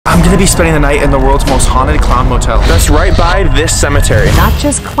I'm gonna be spending the night in the world's most haunted clown motel. That's right by this cemetery. Not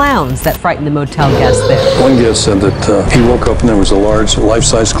just clowns that frighten the motel guests there. One guest said that he woke up and there was a large,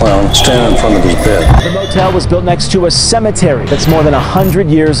 life-size clown standing in front of his bed. The motel was built next to a cemetery that's more than 100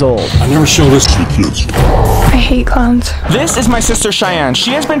 years old. I never show this to kids. I hate clowns. This is my sister Cheyanne.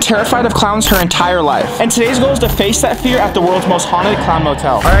 She has been terrified of clowns her entire life. And today's goal is to face that fear at the world's most haunted clown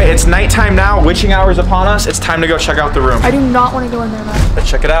motel. All right, it's nighttime now. Witching hour is upon us. It's time to go check out the room. I do not want to go in there, man. Let's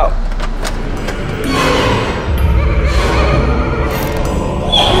check it out.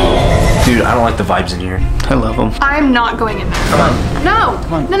 Dude, I don't like the vibes in here. I love them. I'm not going in there. Come on. No.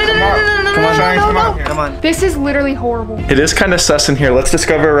 Come on. No, no, no, no, no, no, no, Come on, Cheyanne, no, come no, on. no. Come on. This is literally horrible. It is kind of sus in here. Let's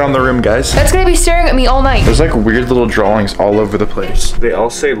discover around the room, guys. That's gonna be staring at me all night. There's like weird little drawings all over the place. They all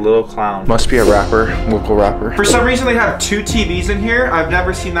say little clown. Must be a rapper, local rapper. For some reason they have 2 TVs in here. I've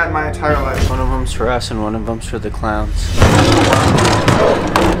never seen that in my entire life. One of them's for us and one of them's for the clowns.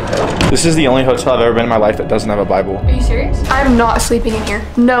 This is the only hotel I've ever been in my life that doesn't have a Bible. Are you serious? I'm not sleeping in here.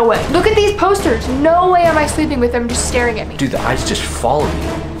 No way. Look at these posters. No way am I sleeping with them just staring at me. Dude, the eyes just follow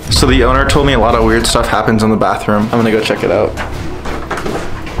me. So the owner told me a lot of weird stuff happens in the bathroom. I'm gonna go check it out.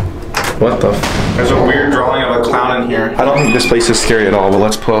 What the f? There's a weird drawing of a clown in here. I don't think this place is scary at all, but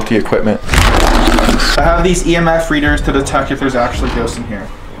let's pull out the equipment. I have these EMF readers to detect if there's actually ghosts in here.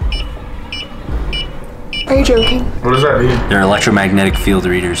 Are you joking? What does that mean? They're electromagnetic field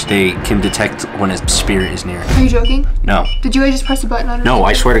readers. They can detect when a spirit is near. Are you joking? No. Did you guys just press a button on it? No,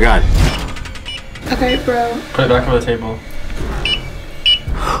 I swear to God. Okay, bro. Put it back on the table.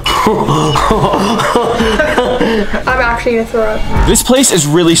 I'm actually gonna throw up. This place is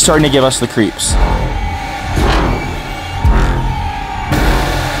really starting to give us the creeps.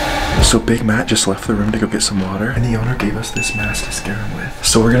 So Big Matt just left the room to go get some water, and the owner gave us this mask to scare him with.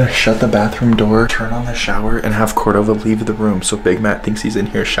 So we're gonna shut the bathroom door, turn on the shower, and have Cordova leave the room so Big Matt thinks he's in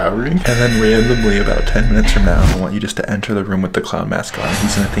here showering. And then randomly, about 10 minutes from now, I want you just to enter the room with the clown mask on.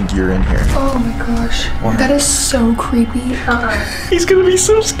 He's gonna think you're in here. Oh my gosh. What? That is so creepy. He's gonna be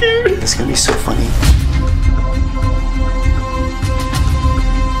so scared. It's gonna be so funny.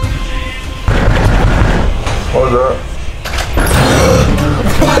 What was that?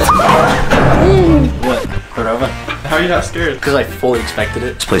 What? Cordova? How are you not scared? Because I fully expected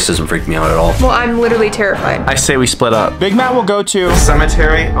it. This place doesn't freak me out at all. Well, I'm literally terrified. I say we split up. Big Matt will go to the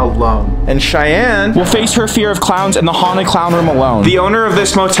cemetery alone. And Cheyanne will face her fear of clowns in the haunted clown room alone. The owner of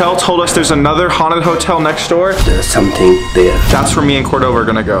this motel told us there's another haunted hotel next door. There's something there. That's where me and Cordova are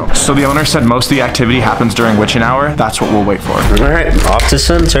gonna go. So the owner said most of the activity happens during witching hour. That's what we'll wait for. All right, off to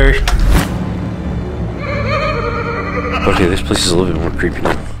cemetery. Okay, this place is a little bit more creepy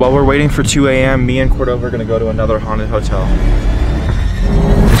now. While we're waiting for 2 a.m., me and Cordova are gonna go to another haunted hotel.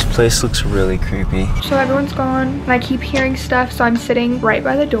 This place looks really creepy. So everyone's gone, and I keep hearing stuff, so I'm sitting right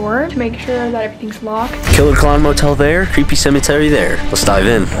by the door to make sure that everything's locked. Killer Clown Motel there, creepy cemetery there. Let's dive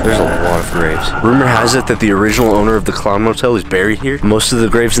in. There's a lot of graves. Rumor has it that the original owner of the Clown Motel is buried here. Most of the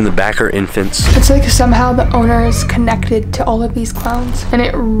graves in the back are infants. It's like somehow the owner is connected to all of these clowns, and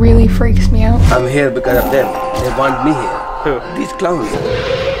it really freaks me out. I'm here because of them. They want me here. Who? These clowns.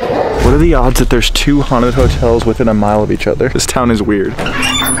 What are the odds that there's 2 haunted hotels within a mile of each other? This town is weird.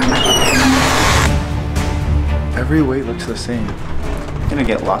 Every way looks the same. I'm gonna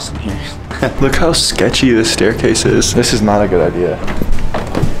get lost in here. Look how sketchy this staircase is. This is not a good idea.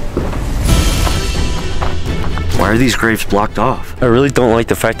 Why are these graves blocked off? I really don't like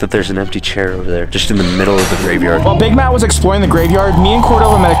the fact that there's an empty chair over there, just in the middle of the graveyard. While Big Matt was exploring the graveyard, me and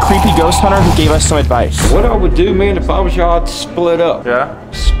Cordova met a creepy ghost hunter who gave us some advice. What I would do, man, if I was y'all, I'd split up. Yeah?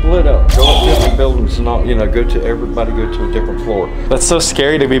 Split up. Go up different buildings and not, everybody go to a different floor. That's so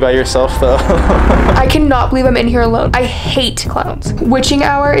scary to be by yourself though. I cannot believe I'm in here alone. I hate clowns. Witching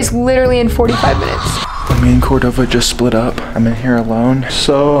hour is literally in 45 minutes. Me and Cordova just split up. I'm in here alone.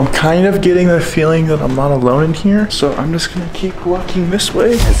 So I'm kind of getting the feeling that I'm not alone in here. So I'm just gonna keep walking this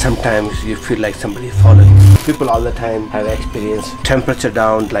way. And sometimes you feel like somebody following you. People all the time have experienced temperature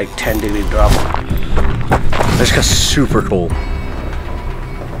down, like 10-degree drop. This got super cold.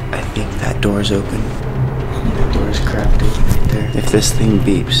 I think that door's open. The door's cracked open right there. If this thing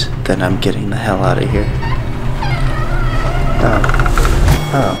beeps, then I'm getting the hell out of here.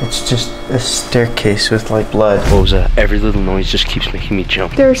 Oh, it's just a staircase with like blood. What was that? Every little noise just keeps making me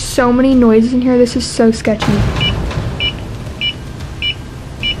jump. There are so many noises in here. This is so sketchy.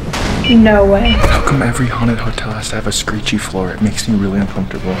 No way. How come every haunted hotel has to have a screechy floor? It makes me really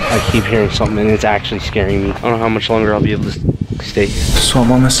uncomfortable. I keep hearing something and it's actually scaring me. I don't know how much longer I'll be able to Stay here. So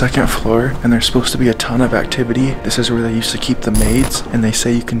I'm on the second floor, and there's supposed to be a ton of activity. This is where they used to keep the maids, and they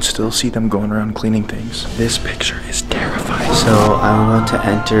say you can still see them going around cleaning things. This picture is terrifying. So I'm about to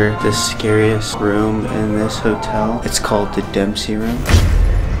enter the scariest room in this hotel. It's called the Dempsey room.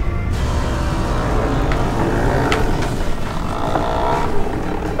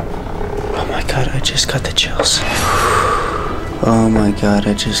 Oh my god, I just got the chills. Oh my god,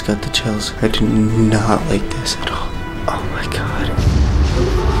 I just got the chills. I do not like this at all. Oh my god.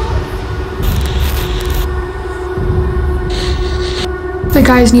 The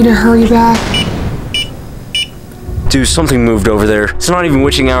guys need to hurry back. Dude, something moved over there. It's not even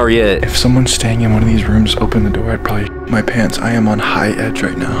witching hour yet. If someone's staying in one of these rooms, open the door, I'd probably shit my pants. I am on high edge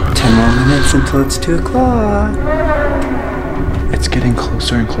right now. 10 more minutes until it's 2 o'clock. It's getting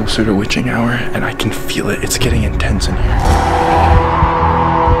closer and closer to witching hour, and I can feel it. It's getting intense in here.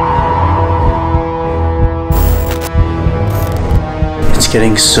 It's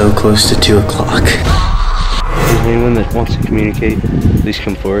getting so close to 2 o'clock. Anyone that wants to communicate, please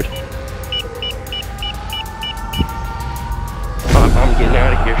come forward. I'm getting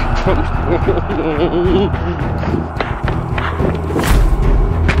out of here.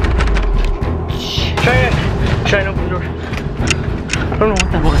 Try and open the door. I don't know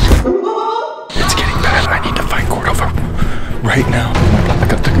what that was. It's getting bad. I need to find Cordova right now. Oh my god, I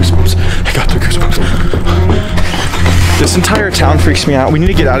got the goosebumps. I got the goosebumps. This entire town freaks me out. We need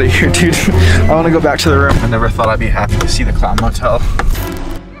to get out of here, dude. I want to go back to the room. I never thought I'd be happy to see the Clown Motel.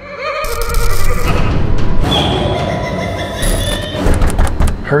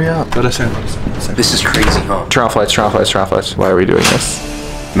 Hurry up. Let us in. This is crazy, huh? Turn off lights, turn off lights, turn off lights. Why are we doing this?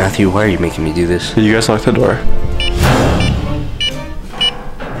 Matthew, why are you making me do this? You guys lock the door.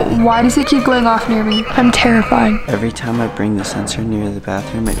 Why does it keep going off near me? I'm terrified. Every time I bring the sensor near the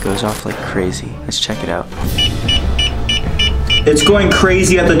bathroom, it goes off like crazy. Let's check it out. It's going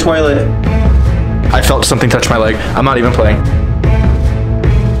crazy at the toilet. I felt something touch my leg. I'm not even playing.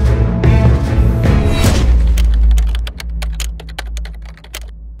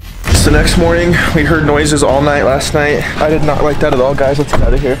 So next morning, we heard noises all night last night. I did not like that at all, guys. Let's get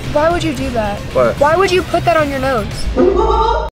out of here. Why would you do that? What? Why would you put that on your nose?